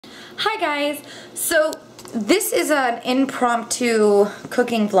Hi guys, so this is an impromptu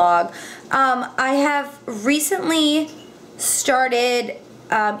cooking vlog. I have recently started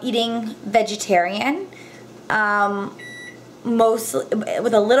eating vegetarian, mostly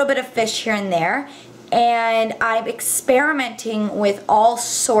with a little bit of fish here and there, and I'm experimenting with all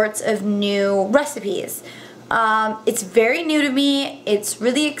sorts of new recipes. It's very new to me. It's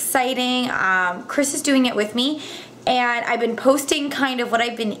really exciting. Chris is doing it with me, and I've been posting kind of what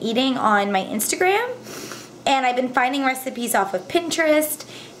I've been eating on my Instagram, and I've been finding recipes off of Pinterest,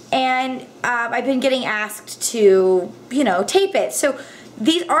 and I've been getting asked to, you know, tape it. So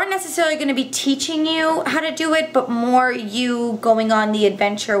these aren't necessarily going to be teaching you how to do it, but more you going on the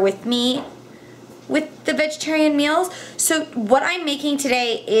adventure with me with the vegetarian meals. So what I'm making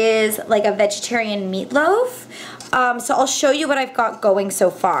today is like a vegetarian meatloaf. So I'll show you what I've got going so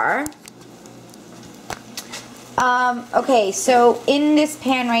far. Okay, so in this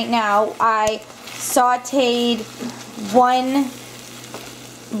pan right now, I sauteed one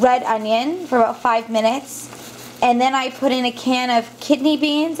red onion for about 5 minutes, and then I put in a can of kidney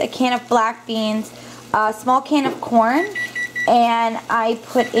beans, a can of black beans, a small can of corn, and I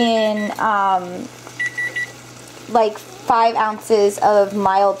put in like 5 ounces of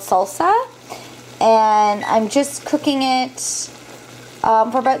mild salsa, and I'm just cooking it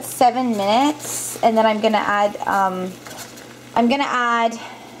for about 7 minutes, and then I'm gonna add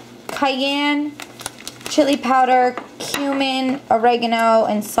cayenne, chili powder, cumin, oregano,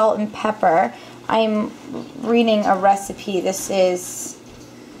 and salt and pepper. I'm reading a recipe. This is,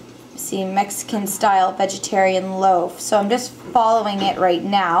 see, Mexican style vegetarian loaf. So I'm just following it right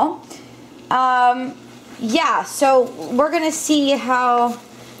now. Yeah, so we're gonna see how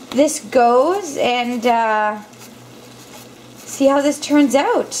this goes and see how this turns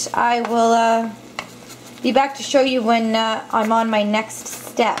out. I will be back to show you when I'm on my next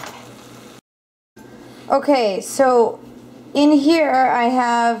step. Okay, so in here I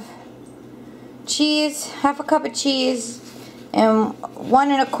have cheese, half a cup of cheese, and 1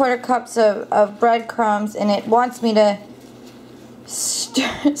 1/4 cups of breadcrumbs, and it wants me to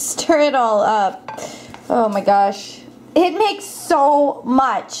stir it all up. Oh my gosh. It makes so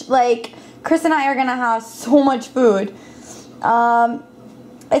much. Like, Chris and I are gonna have so much food.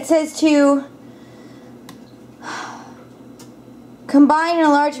 It says to combine in a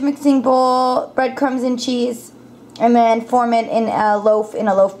large mixing bowl breadcrumbs and cheese, and then form it in a loaf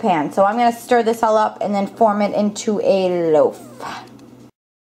pan. So I'm going to stir this all up and then form it into a loaf.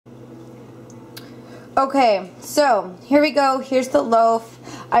 Okay, so here we go. Here's the loaf.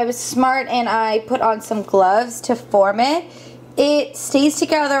 I was smart and I put on some gloves to form it. It stays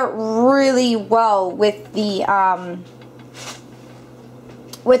together really well with the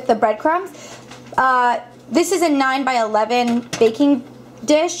breadcrumbs. This is a 9 by 11 baking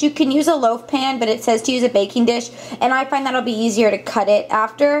dish. You can use a loaf pan, but it says to use a baking dish, and I find that'll be easier to cut it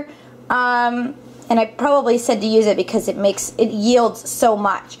after. And I probably said to use it because it yields so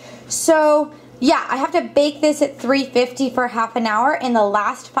much. So yeah, I have to bake this at 350 for half an hour. In the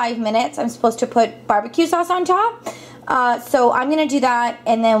last 5 minutes, I'm supposed to put barbecue sauce on top. So I'm gonna do that,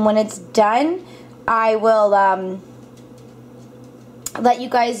 and then when it's done, I will let you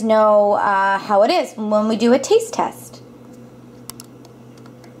guys know how it is when we do a taste test.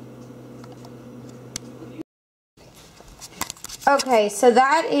 Okay, so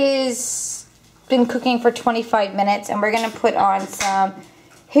that is been cooking for 25 minutes, and we're gonna put on some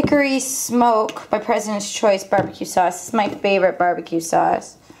Hickory Smoke by President's Choice barbecue sauce. This is my favorite barbecue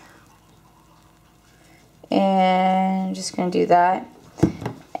sauce. And I'm just gonna do that.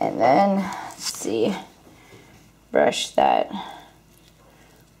 And then, let's see, brush that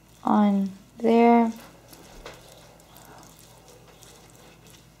on there.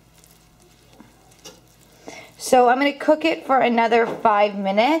 So I'm going to cook it for another 5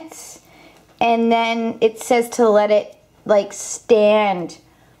 minutes, and then it says to let it like stand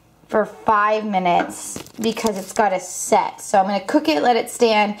for 5 minutes because it's got to set. So I'm going to cook it, let it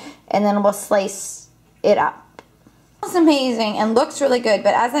stand, and then we'll slice it up. It's amazing and looks really good,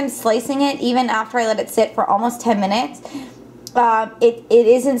 but as I'm slicing it, even after I let it sit for almost 10 minutes, it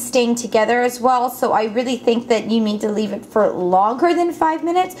isn't staying together as well, so I really think that you need to leave it for longer than 5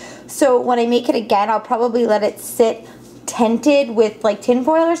 minutes. So when I make it again, I'll probably let it sit tented with like tin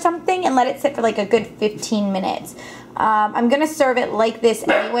foil or something and let it sit for like a good 15 minutes. I'm gonna serve it like this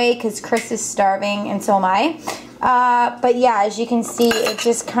anyway because Chris is starving and so am I. But yeah, as you can see, it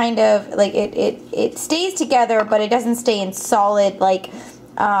just kind of like it stays together, but it doesn't stay in solid like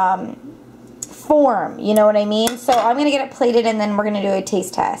form, you know what I mean? So I'm gonna get it plated and then we're gonna do a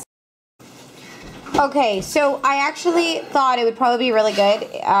taste test. Okay, so I actually thought it would probably be really good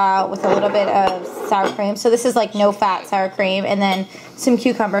with a little bit of sour cream. So this is like no fat sour cream, and then some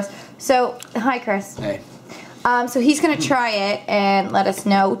cucumbers. So, hi Chris. Hey. So he's gonna try it and let us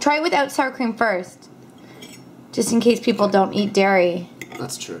know. Try it without sour cream first, just in case people don't eat dairy.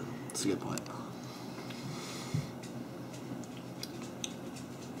 That's true. That's a good point.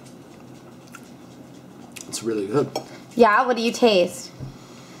 It's really good. Yeah, what do you taste?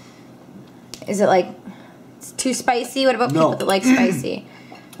 Is it like, it's too spicy? What about people that like spicy?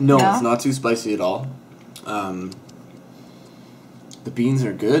 No, it's not too spicy at all. The beans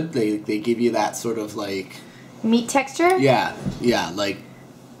are good. They give you that sort of like... Meat texture? Yeah, like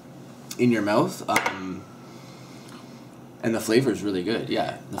in your mouth. And the flavor is really good,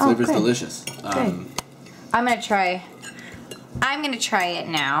 yeah. The flavor is delicious. I'm gonna try it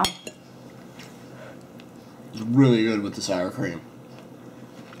now. It's really good with the sour cream.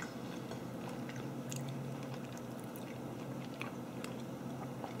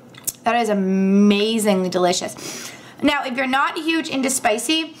 That is amazingly delicious. Now, if you're not huge into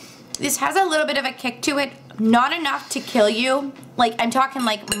spicy, this has a little bit of a kick to it. Not enough to kill you. Like, I'm talking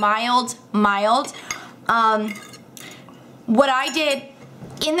like mild. What I did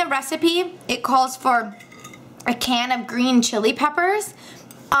in the recipe, it calls for a can of green chili peppers.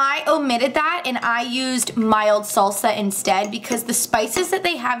 I omitted that and I used mild salsa instead because the spices that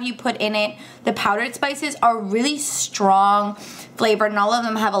they have you put in it, the powdered spices, are really strong flavored and all of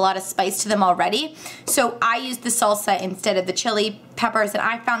them have a lot of spice to them already. So I used the salsa instead of the chili peppers and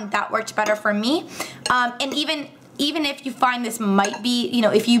I found that worked better for me. And even if you find this might be, you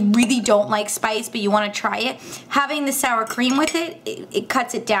know, if you really don't like spice but you want to try it, having the sour cream with it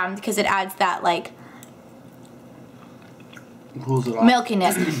cuts it down because it adds that like Pulls it off.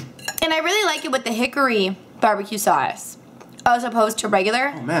 Milkiness. And I really like it with the hickory barbecue sauce as opposed to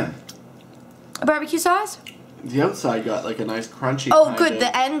regular barbecue sauce. The outside got like a nice crunchy Oh good,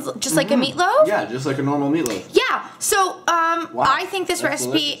 the ends just like a meatloaf? Yeah, just like a normal meatloaf. Yeah, so Wow, I think this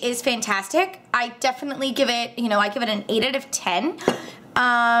recipe is fantastic. I definitely give it, you know, I give it an 8 out of 10.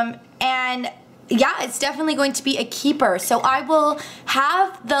 And yeah, it's definitely going to be a keeper. So I will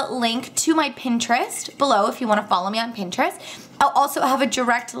have the link to my Pinterest below if you want to follow me on Pinterest. I'll also have a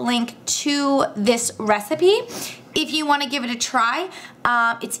direct link to this recipe if you want to give it a try.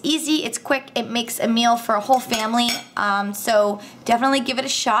 It's easy, it's quick, it makes a meal for a whole family. So definitely give it a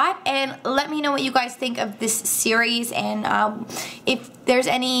shot and let me know what you guys think of this series. And if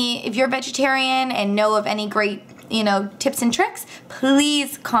you're vegetarian and know of any great, you know, tips and tricks,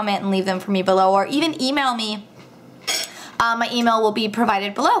 please comment and leave them for me below or even email me. My email will be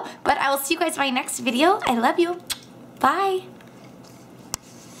provided below. But I will see you guys in my next video. I love you. Bye.